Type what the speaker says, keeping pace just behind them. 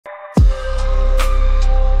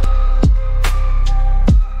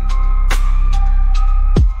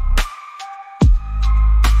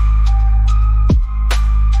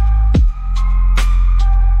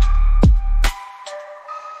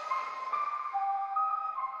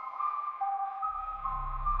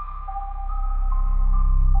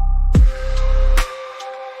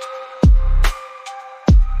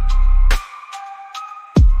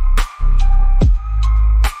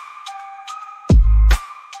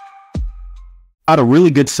a really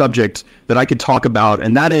good subject that I could talk about,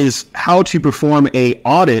 and that is how to perform a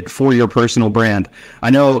audit for your personal brand. I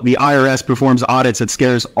know the IRS performs audits that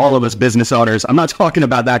scares all of us business owners. I'm not talking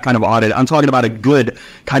about that kind of audit. I'm talking about a good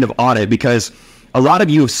kind of audit, because a lot of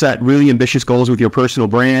you have set really ambitious goals with your personal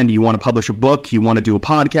brand. You want to publish a book, you want to do a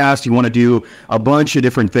podcast, you want to do a bunch of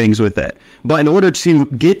different things with it. But in order to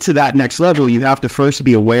get to that next level, you have to first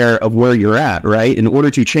be aware of where you're at, right? In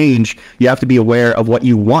order to change, you have to be aware of what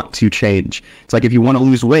you want to change. It's like if you want to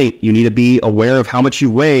lose weight, you need to be aware of how much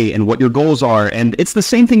you weigh and what your goals are. And it's the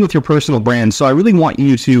same thing with your personal brand. So I really want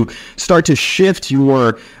you to start to shift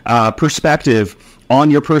your perspective on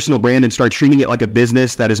your personal brand and start treating it like a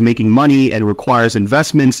business that is making money and requires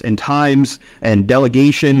investments and times and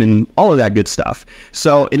delegation and all of that good stuff.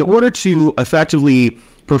 So in order to effectively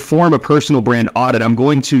perform a personal brand audit, I'm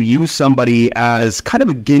going to use somebody as kind of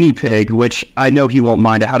a guinea pig, which I know he won't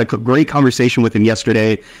mind. I had a great conversation with him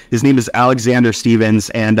yesterday. His name is Alexander Stevens,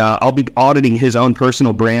 and I'll be auditing his own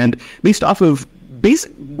personal brand based off of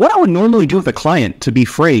what I would normally do with a client, to be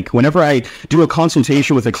frank. Whenever I do a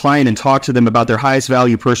consultation with a client and talk to them about their highest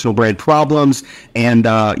value personal brand problems and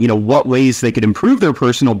what ways they could improve their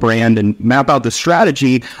personal brand and map out the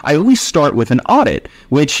strategy, I always start with an audit,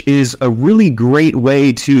 which is a really great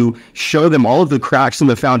way to show them all of the cracks in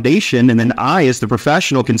the foundation. And then I, as the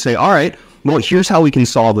professional, can say, all right, well, here's how we can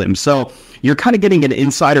solve them. So you're kind of getting an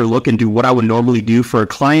insider look into what I would normally do for a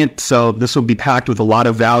client. So this will be packed with a lot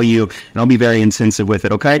of value, and I'll be very intensive with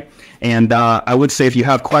it, okay? And I would say if you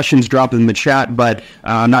have questions, drop them in the chat, but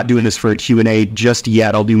I'm not doing this for a Q&A just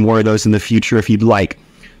yet. I'll do more of those in the future if you'd like.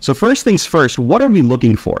 So first things first, what are we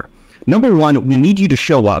looking for? Number one, we need you to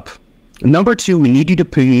show up. Number two, we need you to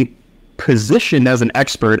be positioned as an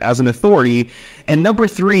expert, as an authority. And number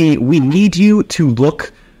three, we need you to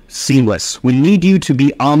look seamless. We need you to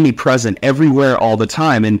be omnipresent everywhere all the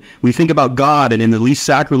time. And we think about God, and in the least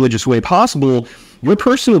sacrilegious way possible, your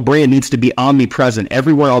personal brand needs to be omnipresent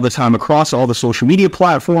everywhere all the time, across all the social media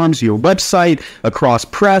platforms, your website, across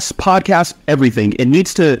press, podcasts, everything. It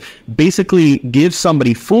needs to basically give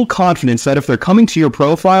somebody full confidence that if they're coming to your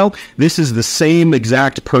profile, this is the same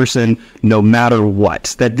exact person no matter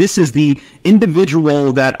what. That this is the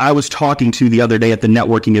individual that I was talking to the other day at the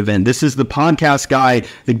networking event. This is the podcast guy,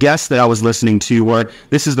 the guest that I was listening to, or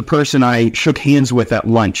this is the person I shook hands with at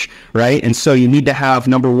lunch, right? And so you need to have,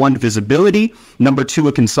 number one, visibility. Number two,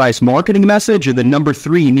 a concise marketing message. And then number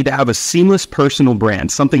three, you need to have a seamless personal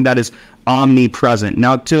brand, something that is omnipresent.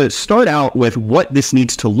 Now, to start out with what this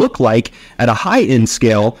needs to look like at a high-end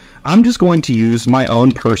scale, I'm just going to use my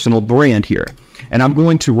own personal brand here. And I'm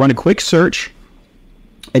going to run a quick search,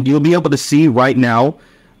 and you'll be able to see right now,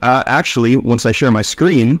 actually, once I share my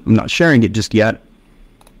screen, I'm not sharing it just yet,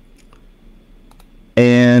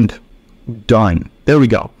 and done. There we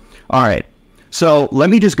go. All right. So let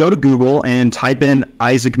me just go to Google and type in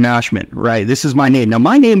Isaac Mashman, right? This is my name. Now,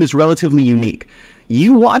 my name is relatively unique.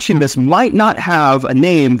 You watching this might not have a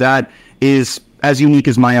name that is as unique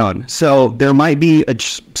as my own. So there might be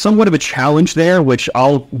somewhat of a challenge there, which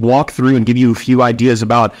I'll walk through and give you a few ideas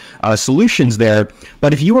about solutions there.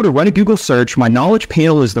 But if you were to run a Google search, my knowledge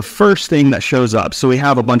panel is the first thing that shows up. So we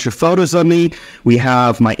have a bunch of photos of me. We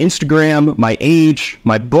have my Instagram, my age,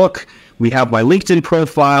 my book. We have my LinkedIn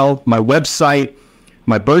profile, my website,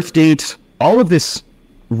 my birth date, all of this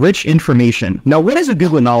rich information. Now, what is a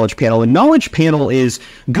Google Knowledge Panel? A Knowledge Panel is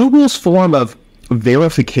Google's form of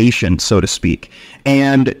verification, so to speak.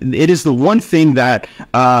 And it is the one thing that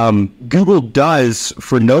Google does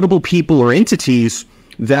for notable people or entities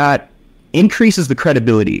that increases the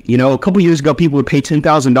credibility. You know, a couple years ago, people would pay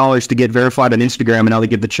 $10,000 to get verified on Instagram, and now they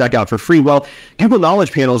give the checkout for free. Well, Google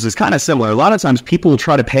Knowledge Panels is kind of similar. A lot of times people will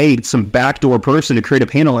try to pay some backdoor person to create a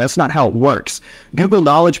panel. That's not how it works. Google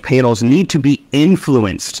Knowledge Panels need to be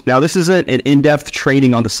influenced. Now, this isn't an in-depth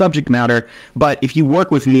training on the subject matter, but if you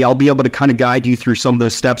work with me, I'll be able to kind of guide you through some of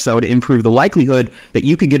those steps that would improve the likelihood that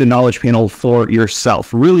you could get a knowledge panel for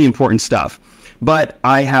yourself. Really important stuff. But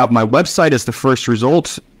I have my website as the first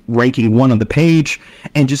result, ranking 1 on the page,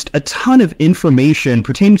 and just a ton of information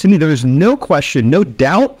pertaining to me. There is no question, no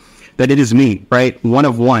doubt that it is me, right? One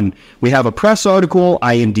of one. We have a press article,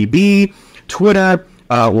 IMDb, Twitter,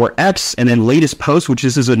 or X, and then latest post, which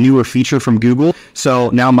this is a newer feature from Google. So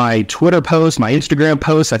now my Twitter post, my Instagram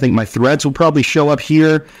post, I think my threads will probably show up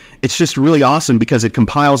here. It's just really awesome because it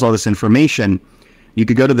compiles all this information. You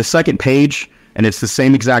could go to the second page, and it's the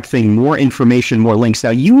same exact thing, more information, more links. Now,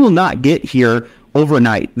 you will not get here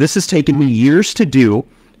overnight. This has taken me years to do,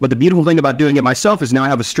 but the beautiful thing about doing it myself is now I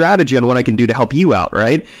have a strategy on what I can do to help you out,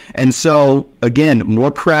 right? And so, again,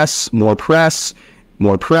 more press, more press,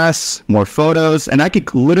 more press, more photos, and I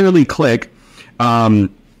could literally click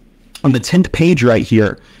on the 10th page right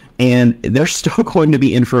here, and there's still going to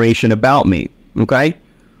be information about me, okay?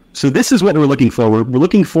 So this is what we're looking for. We're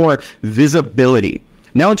looking for visibility.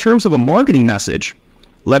 Now, in terms of a marketing message,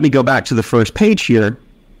 let me go back to the first page here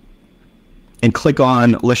and click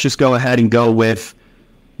on, let's just go ahead and go with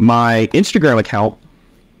my Instagram account.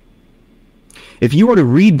 If you were to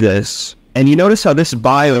read this, and you notice how this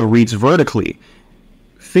bio reads vertically,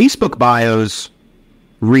 Facebook bios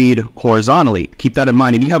read horizontally. Keep that in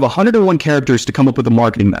mind. And you have 101 characters to come up with a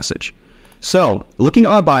marketing message. So looking at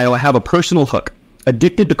my bio, I have a personal hook.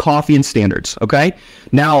 Addicted to coffee and standards, okay?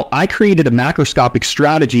 Now, I created a macroscopic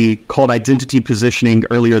strategy called identity positioning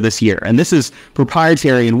earlier this year, and this is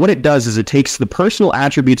proprietary, and what it does is it takes the personal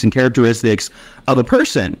attributes and characteristics of a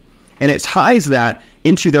person, and it ties that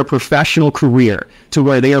into their professional career to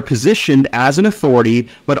where they are positioned as an authority,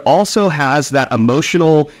 but also has that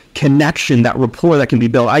emotional connection, that rapport that can be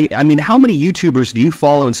built. I mean, how many YouTubers do you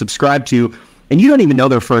follow and subscribe to and you don't even know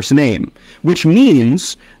their first name, which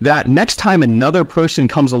means that next time another person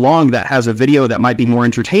comes along that has a video that might be more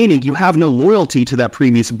entertaining, you have no loyalty to that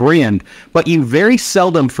previous brand, but you very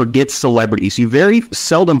seldom forget celebrities. You very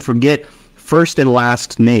seldom forget first and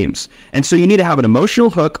last names. And so you need to have an emotional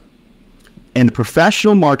hook and a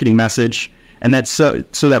professional marketing message, and that's so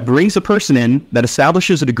that brings a person in, that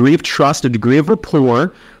establishes a degree of trust, a degree of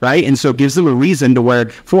rapport, right? And so it gives them a reason to where,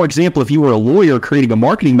 for example, if you were a lawyer creating a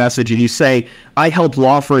marketing message and you say, I help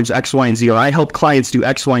law firms X, Y, and Z, or I help clients do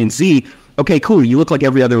X, Y, and Z, okay, cool, you look like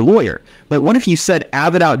every other lawyer. But what if you said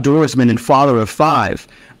avid outdoorsman and father of 5?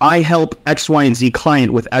 I help X, Y, and Z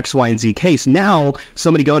client with X, Y, and Z case. Now,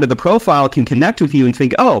 somebody going to the profile can connect with you and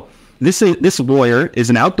think, oh, this lawyer is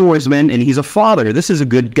an outdoorsman and he's a father. This is a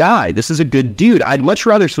good guy. This is a good dude. I'd much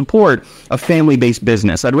rather support a family-based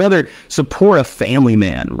business. I'd rather support a family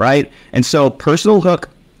man, right? And so personal hook,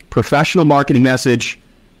 professional marketing message,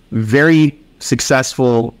 very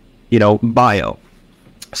successful, bio.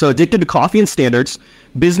 So addicted to coffee and standards,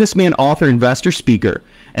 businessman, author, investor, speaker.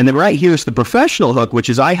 And then right here is the professional hook, which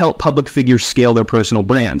is I help public figures scale their personal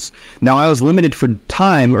brands. Now, I was limited for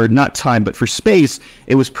time, or not time, but for space.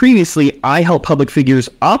 It was previously I help public figures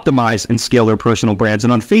optimize and scale their personal brands.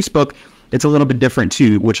 And on Facebook, it's a little bit different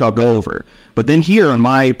too, which I'll go over. But then here on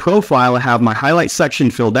my profile, I have my highlight section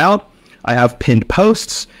filled out. I have pinned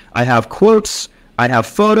posts. I have quotes. I have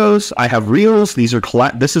photos, I have reels. This is a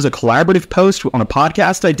collaborative post on a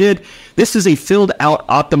podcast I did. This is a filled out,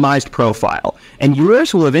 optimized profile, and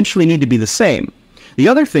yours will eventually need to be the same. The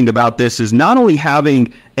other thing about this is not only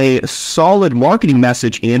having a solid marketing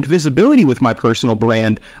message and visibility with my personal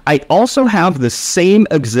brand, I also have the same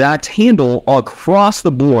exact handle across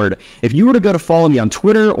the board. If you were to go to follow me on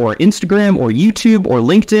Twitter or Instagram or YouTube or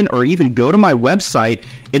LinkedIn or even go to my website,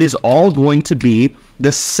 it is all going to be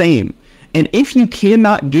the same. And if you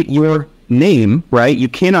cannot get your name, right, you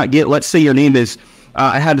cannot get, let's say your name is,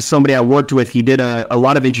 I had somebody I worked with, he did a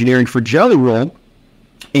lot of engineering for Jelly Roll,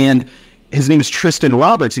 and his name is Tristan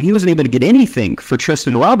Roberts, and he wasn't able to get anything for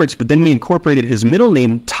Tristan Roberts, but then we incorporated his middle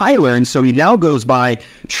name, Tyler, and so he now goes by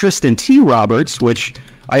Tristan T. Roberts, which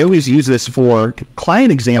I always use this for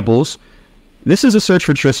client examples. This is a search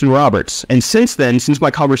for Tristan Roberts, and since my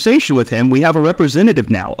conversation with him, we have a representative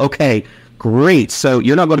now. Okay, great. So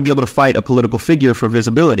you're not going to be able to fight a political figure for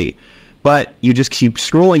visibility, but you just keep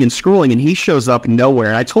scrolling and scrolling, and he shows up nowhere.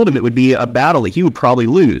 And I told him it would be a battle that he would probably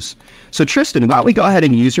lose. So Tristan, why don't we go ahead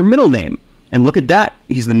and use your middle name? And look at that.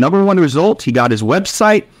 He's the #1 result. He got his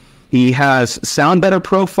website. He has sound better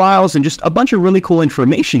profiles and just a bunch of really cool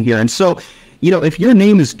information here. And so, if your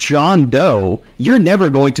name is John Doe, you're never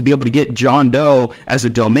going to be able to get John Doe as a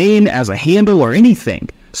domain, as a handle, or anything.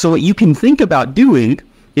 So what you can think about doing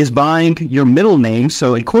is buying your middle name,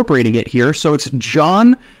 so incorporating it here. So it's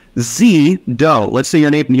John Z Doe. Let's say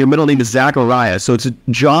your middle name is Zachariah. So it's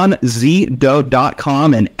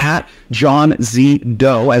johnzdoe.com and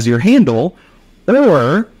 @johnzdoe as your handle.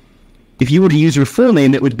 Or if you were to use your full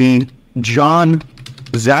name, it would be John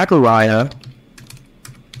Zachariah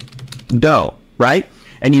Doe, right?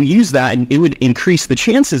 And you use that, and it would increase the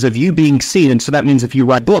chances of you being seen. And so that means if you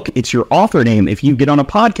write a book, it's your author name. If you get on a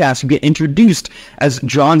podcast, you get introduced as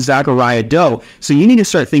John Zachariah Doe. So you need to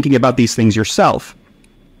start thinking about these things yourself.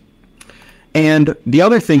 And the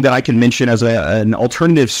other thing that I can mention as an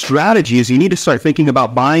alternative strategy is you need to start thinking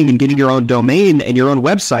about buying and getting your own domain and your own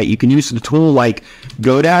website. You can use a tool like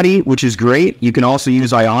GoDaddy, which is great. You can also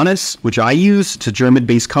use Ionis, which I use. It's a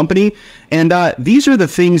German-based company. And these are the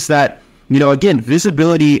things that, again,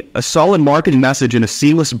 visibility, a solid marketing message, and a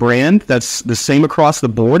seamless brand that's the same across the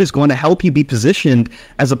board is going to help you be positioned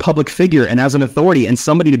as a public figure and as an authority and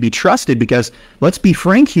somebody to be trusted, because let's be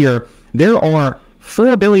frank here, There are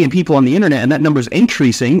 4 billion people on the internet, and that number is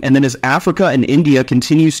increasing. And then as Africa and India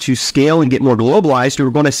continues to scale and get more globalized,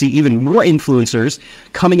 we're going to see even more influencers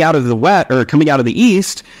coming out of the West or coming out of the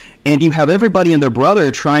East. And you have everybody and their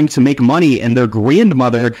brother trying to make money and their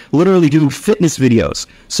grandmother literally doing fitness videos.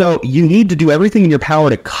 So you need to do everything in your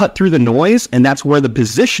power to cut through the noise. And that's where the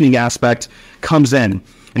positioning aspect comes in.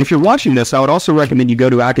 And if you're watching this, I would also recommend you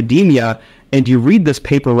go to academia and you read this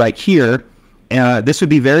paper right here. This would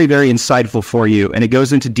be very, very insightful for you. And it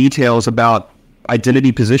goes into details about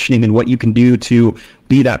identity positioning and what you can do to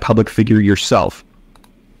be that public figure yourself.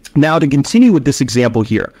 Now, to continue with this example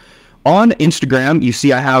here, on Instagram, you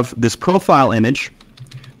see I have this profile image.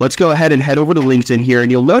 Let's go ahead and head over to LinkedIn here, and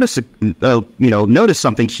you'll notice, notice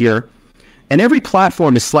something here. And every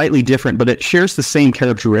platform is slightly different, but it shares the same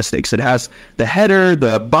characteristics. It has the header,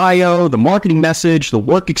 the bio, the marketing message, the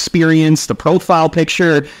work experience, the profile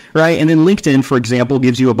picture, right? And then LinkedIn, for example,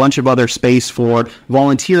 gives you a bunch of other space for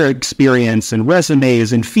volunteer experience and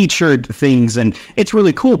resumes and featured things. And it's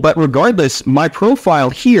really cool. But regardless, my profile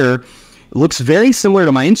here looks very similar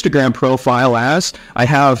to my Instagram profile, as I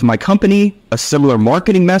have my company, a similar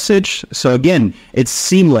marketing message. So again, it's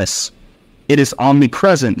seamless. It is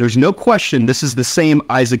omnipresent. There's no question this is the same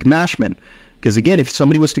Isaac Mashman. Because again, if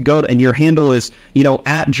somebody was to go and your handle is,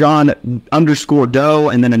 at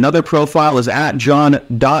John_Doe, and then another profile is at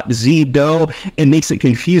John.zdoe, it makes it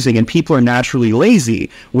confusing, and people are naturally lazy,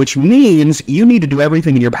 which means you need to do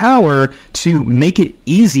everything in your power to make it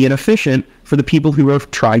easy and efficient for the people who are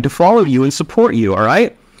trying to follow you and support you. All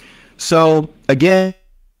right. So again,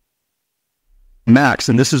 Max,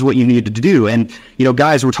 and this is what you need to do. And,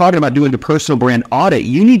 guys, we're talking about doing a personal brand audit.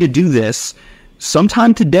 You need to do this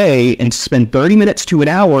sometime today and spend 30 minutes to an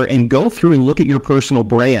hour and go through and look at your personal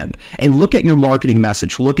brand and look at your marketing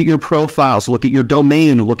message, look at your profiles, look at your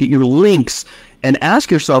domain, look at your links, and ask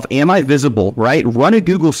yourself, am I visible, right? Run a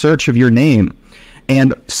Google search of your name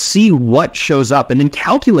and see what shows up, and then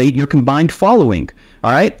calculate your combined following.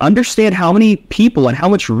 All right. Understand how many people and how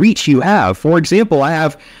much reach you have. For example, I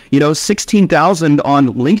have, 16,000 on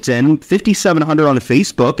LinkedIn, 5,700 on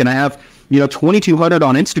Facebook, and I have, 2,200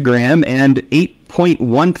 on Instagram and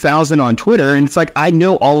 8.1 thousand on Twitter. And it's like, I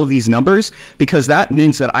know all of these numbers because that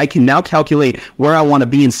means that I can now calculate where I want to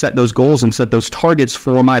be and set those goals and set those targets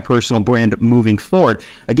for my personal brand moving forward.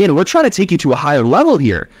 Again, we're trying to take you to a higher level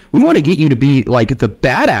here. We want to get you to be like the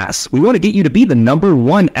badass. We want to get you to be the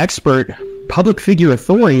 #1 expert public figure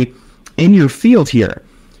authority in your field here.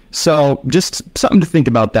 So just something to think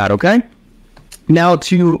about that, okay? Now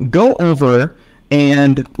to go over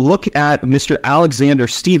and look at Mr. Alexander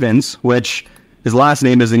Stevens, which his last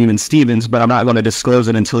name isn't even Stevens, but I'm not going to disclose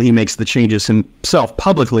it until he makes the changes himself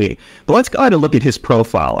publicly. But let's go ahead and look at his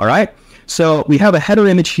profile, all right? So we have a header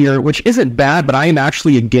image here, which isn't bad, but I am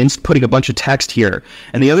actually against putting a bunch of text here.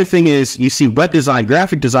 And the other thing is, you see web design,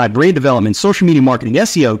 graphic design, brand development, social media marketing,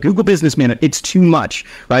 SEO, Google Business Manager. It's too much,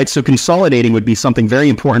 right? So consolidating would be something very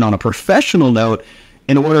important on a professional note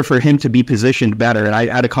in order for him to be positioned better. And I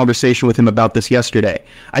had a conversation with him about this yesterday.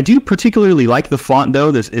 I do particularly like the font,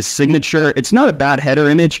 though. This is signature. It's not a bad header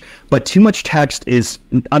image, but too much text is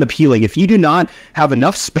unappealing. If you do not have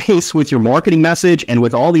enough space with your marketing message and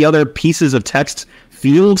with all the other pieces of text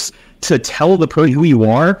fields to tell the person who you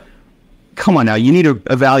are, come on now, you need to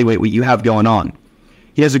evaluate what you have going on.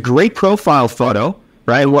 He has a great profile photo,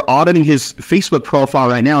 right? We're auditing his Facebook profile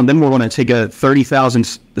right now, and then we're going to take a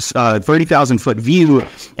 30,000 foot view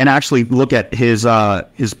and actually look at his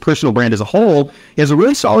personal brand as a whole. He has a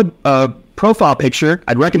really solid profile picture.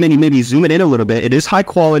 I'd recommend you maybe zoom it in a little bit. It is high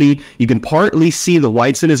quality. You can partly see the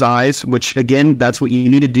whites in his eyes, which again, that's what you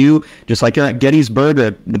need to do. Just like at Gettysburg,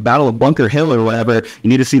 the Battle of Bunker Hill or whatever, you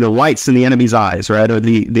need to see the whites in the enemy's eyes, right? Or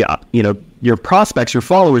your prospects, your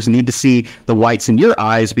followers need to see the whites in your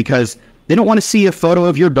eyes, because they don't want to see a photo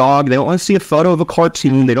of your dog. They don't want to see a photo of a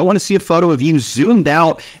cartoon. They don't want to see a photo of you zoomed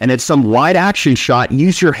out and it's some wide action shot.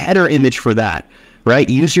 Use your header image for that, right?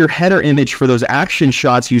 Use your header image for those action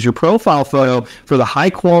shots. Use your profile photo for the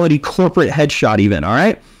high quality corporate headshot even, all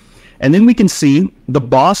right? And then we can see the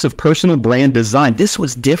boss of personal brand design. This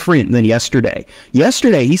was different than yesterday.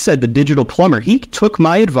 Yesterday, he said the digital plumber. He took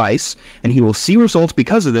my advice and he will see results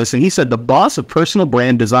because of this. And he said the boss of personal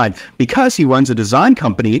brand design, because he runs a design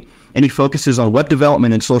company and he focuses on web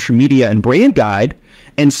development and social media and brand guide.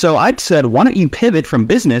 And so I said, why don't you pivot from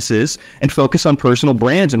businesses and focus on personal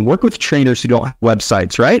brands and work with trainers who don't have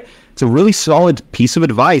websites, right? It's a really solid piece of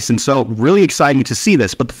advice. And so really exciting to see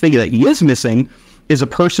this. But the thing that he is missing is a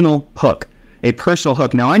personal hook.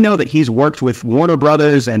 Now, I know that he's worked with Warner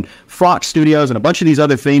Brothers and Fox Studios and a bunch of these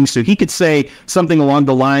other things, so he could say something along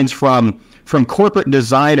the lines from from corporate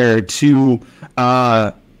designer to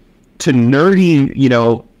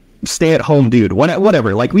nerdy, stay-at-home dude,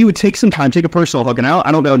 whatever. Like, we would take some time, take a personal look, and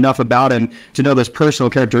I don't know enough about him to know those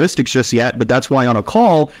personal characteristics just yet, but that's why on a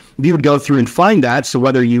call, we would go through and find that. So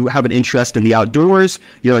whether you have an interest in the outdoors,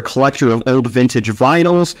 you're a collector of old vintage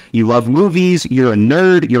vinyls, you love movies, you're a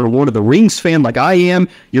nerd, you're a Lord of the Rings fan like I am,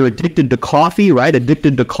 you're addicted to coffee, right?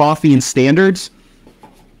 Addicted to coffee and standards.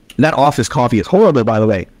 That office coffee is horrible, by the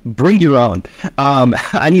way. Bring your own.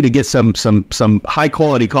 I need to get some high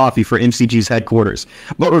quality coffee for MCG's headquarters.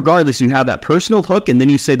 But regardless, you have that personal hook, and then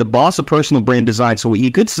you say the boss of personal brand design. So what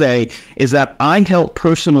you could say is that I help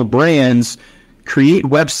personal brands create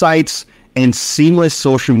websites and seamless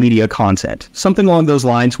social media content. Something along those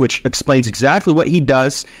lines, which explains exactly what he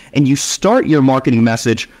does. And you start your marketing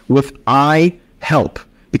message with I help,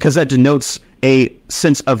 because that denotes a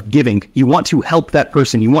sense of giving. You want to help that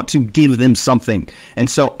person. You want to give them something. And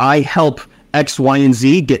so I help X, Y, and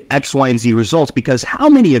Z get X, Y, and Z results, because how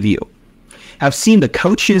many of you have seen the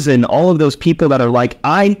coaches and all of those people that are like,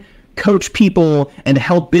 I coach people and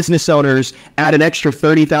help business owners add an extra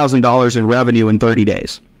 $30,000 in revenue in 30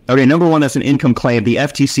 days? Okay, number one, that's an income claim. The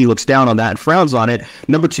FTC looks down on that and frowns on it.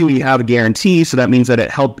 Number two, you have a guarantee, so that means that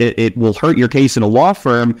it will hurt your case in a law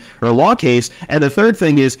firm or a law case. And the third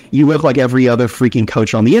thing is you look like every other freaking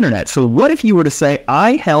coach on the internet. So what if you were to say,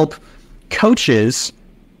 I help coaches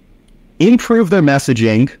improve their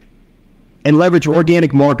messaging and leverage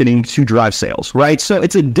organic marketing to drive sales, right? So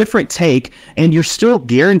it's a different take, and you're still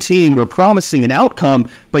guaranteeing or promising an outcome,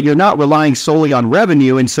 but you're not relying solely on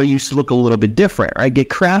revenue, and so you look a little bit different, right? Get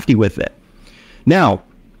crafty with it. Now,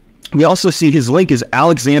 we also see his link is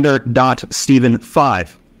alexander.steven5.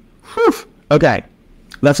 Whew. Okay,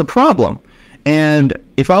 that's a problem. And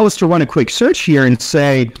if I was to run a quick search here and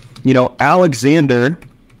say, Alexander...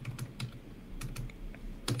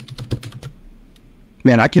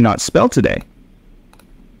 Man, I cannot spell today.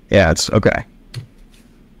 Yeah, it's okay.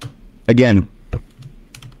 Again.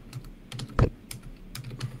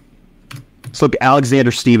 Let's look at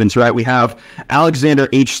Alexander Stevens, right? We have Alexander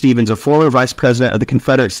H. Stevens, a former vice president of the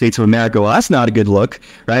Confederate States of America. Well, that's not a good look,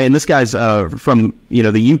 right? And this guy's from,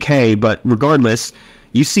 the UK, but regardless,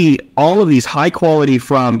 you see all of these high quality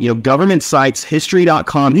from, government sites,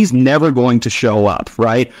 history.com. He's never going to show up,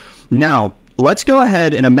 right? Now, let's go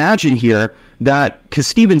ahead and imagine here that, because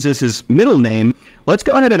Stevens is his middle name, let's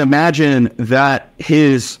go ahead and imagine that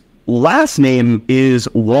his last name is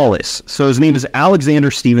Wallace. So his name is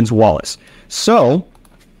Alexander Stevens Wallace. So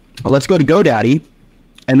let's go to GoDaddy.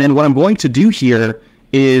 And then what I'm going to do here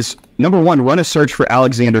is, number one, run a search for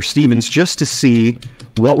Alexander Stevens just to see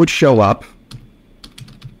what would show up.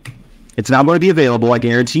 It's not going to be available, I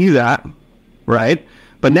guarantee you that, right?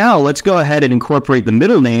 But now let's go ahead and incorporate the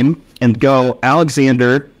middle name and go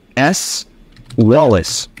Alexander S.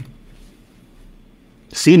 Wallace.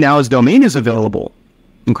 See, now his domain is available.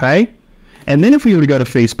 Okay? And then if we were to go to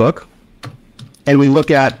Facebook and we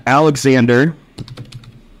look at Alexander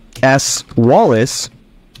S. Wallace,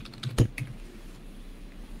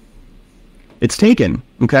 it's taken.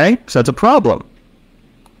 Okay? So that's a problem,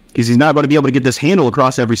 because he's not going to be able to get this handle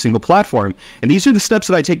across every single platform. And these are the steps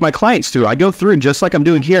that I take my clients through. I go through, and just like I'm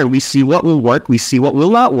doing here, we see what will work, we see what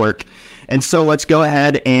will not work. And so let's go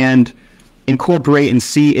ahead and incorporate and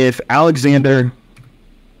see if Alexander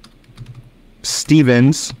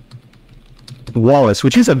Stevens Wallace,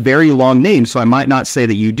 which is a very long name, so I might not say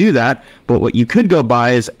that you do that, but what you could go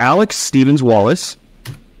by is Alex Stevens Wallace.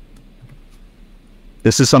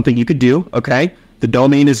 This is something you could do, okay? The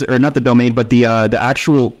domain is, or not the domain, but the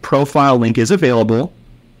actual profile link is available.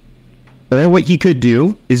 And then what you could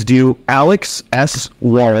do is do Alex S.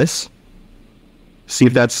 Wallace. See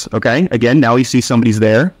if that's okay. Again, now we see somebody's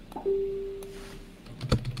there.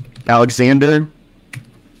 Alexander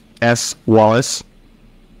S. Wallace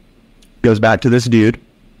goes back to this dude.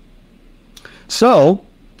 So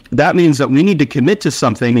that means that we need to commit to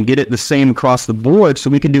something and get it the same across the board. So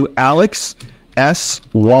we can do Alex S.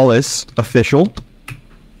 Wallace official.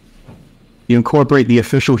 You incorporate the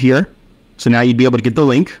official here. So now you'd be able to get the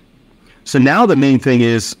link. So now the main thing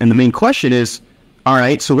is, and the main question is, all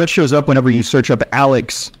right, so what shows up whenever you search up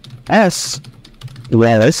Alex S.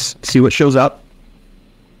 Wallace? See what shows up.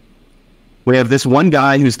 We have this one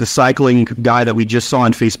guy who's the cycling guy that we just saw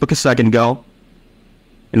on Facebook a second ago.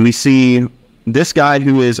 And we see this guy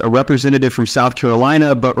who is a representative from South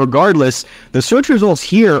Carolina. But regardless, the search results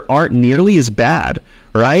here aren't nearly as bad,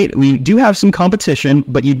 right? We do have some competition,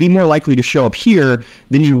 but you'd be more likely to show up here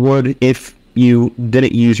than you would if you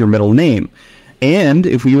didn't use your middle name. And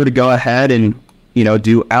if we were to go ahead and,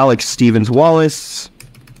 do Alex Stevens Wallace,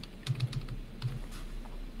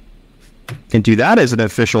 and do that as an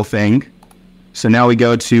official thing. So now we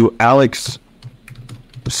go to Alex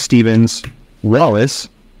Stevens Wallace.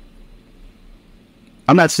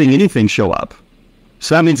 I'm not seeing anything show up.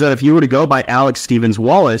 So that means that if you were to go by Alex Stevens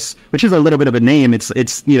Wallace, which is a little bit of a name, it's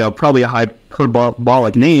probably a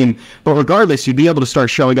hyperbolic name, but regardless, you'd be able to start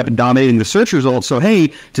showing up and dominating the search results. So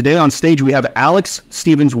hey, today on stage we have Alex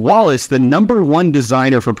Stevens Wallace, the #1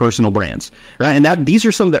 designer for personal brands, right? And these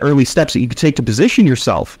are some of the early steps that you could take to position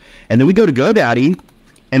yourself. And then we go to GoDaddy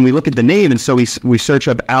and we look at the name, and so we search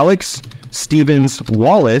up Alex Stevens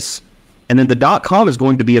Wallace. And then the .com is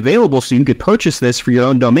going to be available, so you could purchase this for your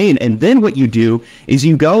own domain. And then what you do is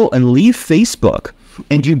you go and leave Facebook,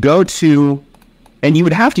 and you go to, and you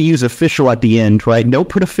would have to use official at the end, right? Don't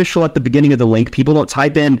put official at the beginning of the link. People don't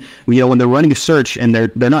type in, when they're running a search, and they're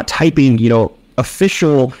not typing,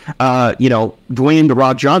 official, Dwayne The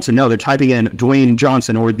Rock Johnson. No, they're typing in Dwayne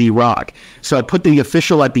Johnson or The Rock. So I put the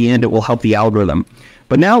official at the end. It will help the algorithm.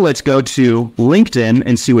 But now let's go to LinkedIn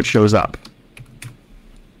and see what shows up.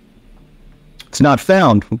 It's not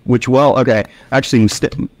found, okay, actually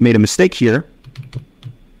made a mistake here,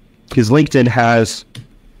 because LinkedIn has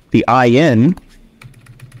the IN.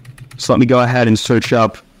 So let me go ahead and search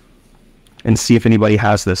up and see if anybody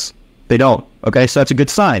has this. They don't. Okay, so that's a good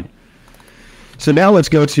sign. So now let's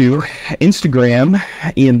go to Instagram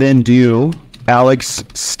and then do Alex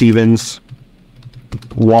Stevens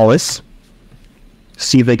Wallace.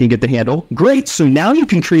 See if they can get the handle. Great. So now you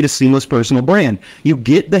can create a seamless personal brand. You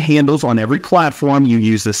get the handles on every platform. You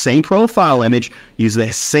use the same profile image, use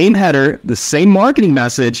the same header, the same marketing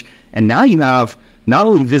message. And now you have not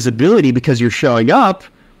only visibility because you're showing up,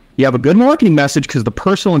 you have a good marketing message because the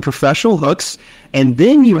personal and professional hooks. And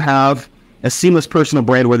then you have a seamless personal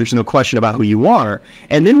brand where there's no question about who you are.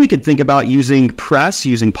 And then we could think about using press,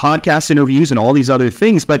 using podcast interviews and all these other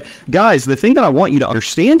things. But guys, the thing that I want you to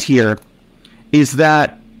understand here is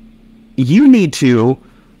that you need to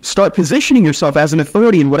start positioning yourself as an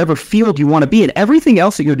authority in whatever field you want to be, and everything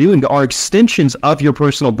else that you're doing are extensions of your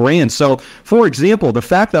personal brand. So, for example, the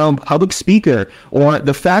fact that I'm a public speaker, or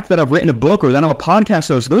the fact that I've written a book, or that I'm a podcast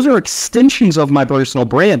host, those are extensions of my personal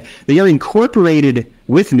brand. They are incorporated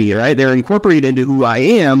with me, right? They're incorporated into who I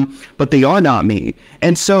am, but they are not me.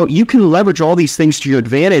 And so you can leverage all these things to your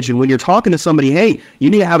advantage. And when you're talking to somebody, hey, you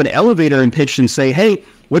need to have an elevator and pitch and say, hey,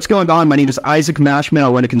 what's going on? My name is Isaac Mashman. I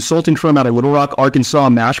run a consulting firm out of Little Rock, Arkansas,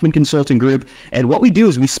 Mashman Consulting Group. And what we do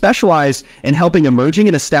is we specialize in helping emerging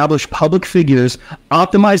and established public figures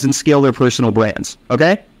optimize and scale their personal brands.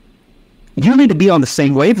 Okay? You need to be on the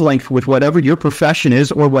same wavelength with whatever your profession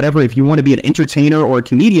is, or whatever. If you want to be an entertainer or a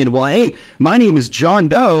comedian, well, hey, my name is John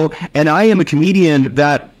Doe, and I am a comedian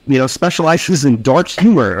that specializes in dark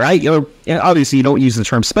humor, right? Obviously, you don't use the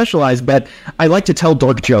term specialized, but I like to tell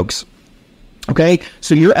dark jokes. Okay,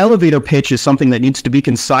 so your elevator pitch is something that needs to be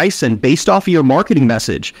concise and based off of your marketing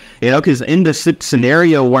message. Because in the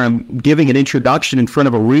scenario where I'm giving an introduction in front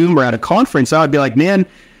of a room or at a conference, I would be like, man,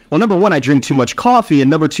 well, number one, I drink too much coffee, and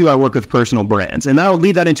number two, I work with personal brands. And that'll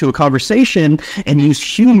lead that into a conversation and use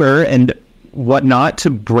humor and whatnot to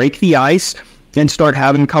break the ice and start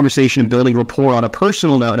having a conversation and building rapport on a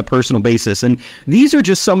personal note and a personal basis. And these are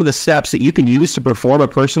just some of the steps that you can use to perform a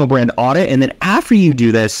personal brand audit. And then after you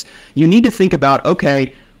do this, you need to think about,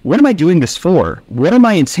 okay, what am I doing this for? What are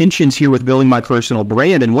my intentions here with building my personal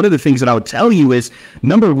brand? And one of the things that I would tell you is,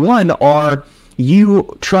 number one, are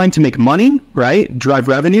you trying to make money, right? Drive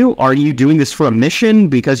revenue? Are you doing this for a mission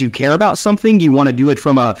because you care about something? You want to do it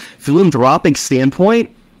from a philanthropic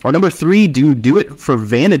standpoint? Or number three, do it for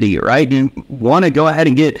vanity, right? You want to go ahead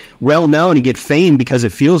and get well known and get fame because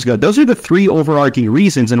it feels good. Those are the three overarching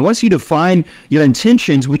reasons. And once you define your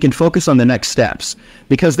intentions, we can focus on the next steps.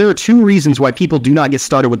 Because there are two reasons why people do not get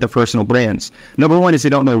started with their personal brands. Number one is they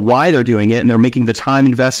don't know why they're doing it, and they're making the time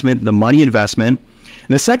investment, the money investment.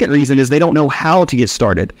 And the second reason is they don't know how to get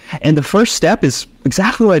started. And the first step is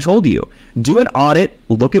exactly what I told you. Do an audit,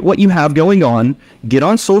 look at what you have going on, get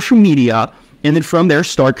on social media, and then from there,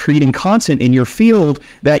 start creating content in your field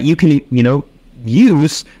that you can,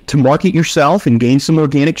 use to market yourself and gain some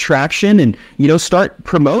organic traction and, start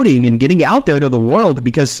promoting and getting out there to the world,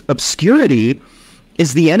 because obscurity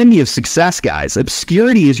is the enemy of success, guys.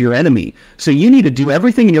 Obscurity is your enemy. So you need to do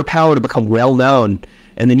everything in your power to become well known.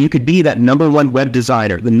 And then you could be that #1 web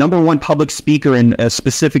designer, the #1 public speaker in a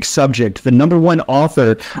specific subject, the #1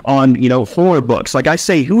 author on, horror books. Like I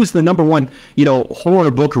say, who's the #1,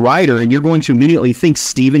 horror book writer? And you're going to immediately think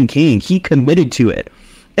Stephen King. He committed to it.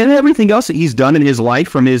 And everything else that he's done in his life,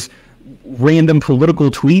 from his, random political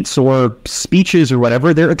tweets or speeches or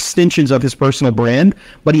whatever. They're extensions of his personal brand,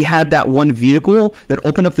 but he had that one vehicle that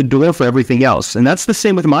opened up the door for everything else. And that's the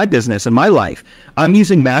same with my business and my life. I'm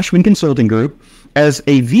using Mashman Consulting Group as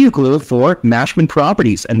a vehicle for Mashman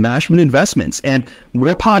Properties and Mashman Investments and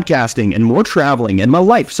more podcasting and more traveling and my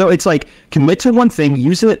life. So it's like, commit to one thing,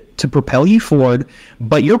 use it to propel you forward,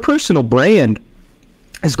 but your personal brand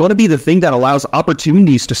is going to be the thing that allows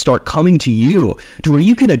opportunities to start coming to you, to where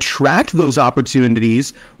you can attract those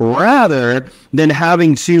opportunities rather than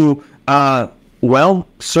having to,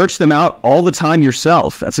 search them out all the time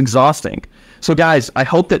yourself. That's exhausting. So guys, I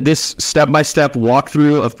hope that this step-by-step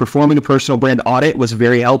walkthrough of performing a personal brand audit was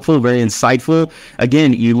very helpful, very insightful.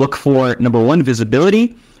 Again, you look for number 1,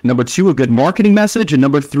 visibility, number 2, a good marketing message, and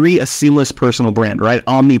number 3, a seamless personal brand, right?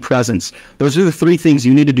 Omnipresence. Those are the 3 things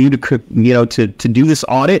you need to do to do this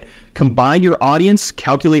audit. Combine your audience,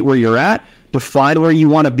 calculate where you're at, define where you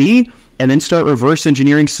want to be, and then start reverse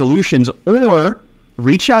engineering solutions, or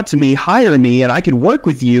reach out to me, hire me, and I could work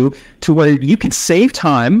with you to where you could save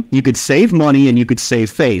time, you could save money, and you could save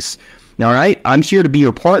face. All right, I'm here to be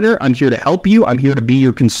your partner. I'm here to help you. I'm here to be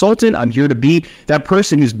your consultant. I'm here to be that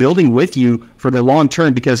person who's building with you for the long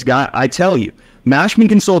term, because God, I tell you, Mashman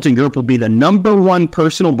Consulting Group will be the number 1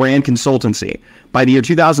 personal brand consultancy by the year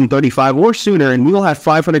 2035 or sooner, and we will have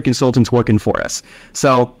 500 consultants working for us.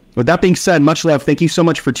 So with that being said, much love. Thank you so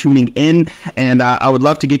much for tuning in, and I would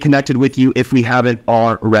love to get connected with you if we haven't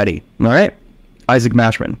already. All right, Isaac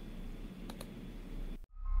Mashman.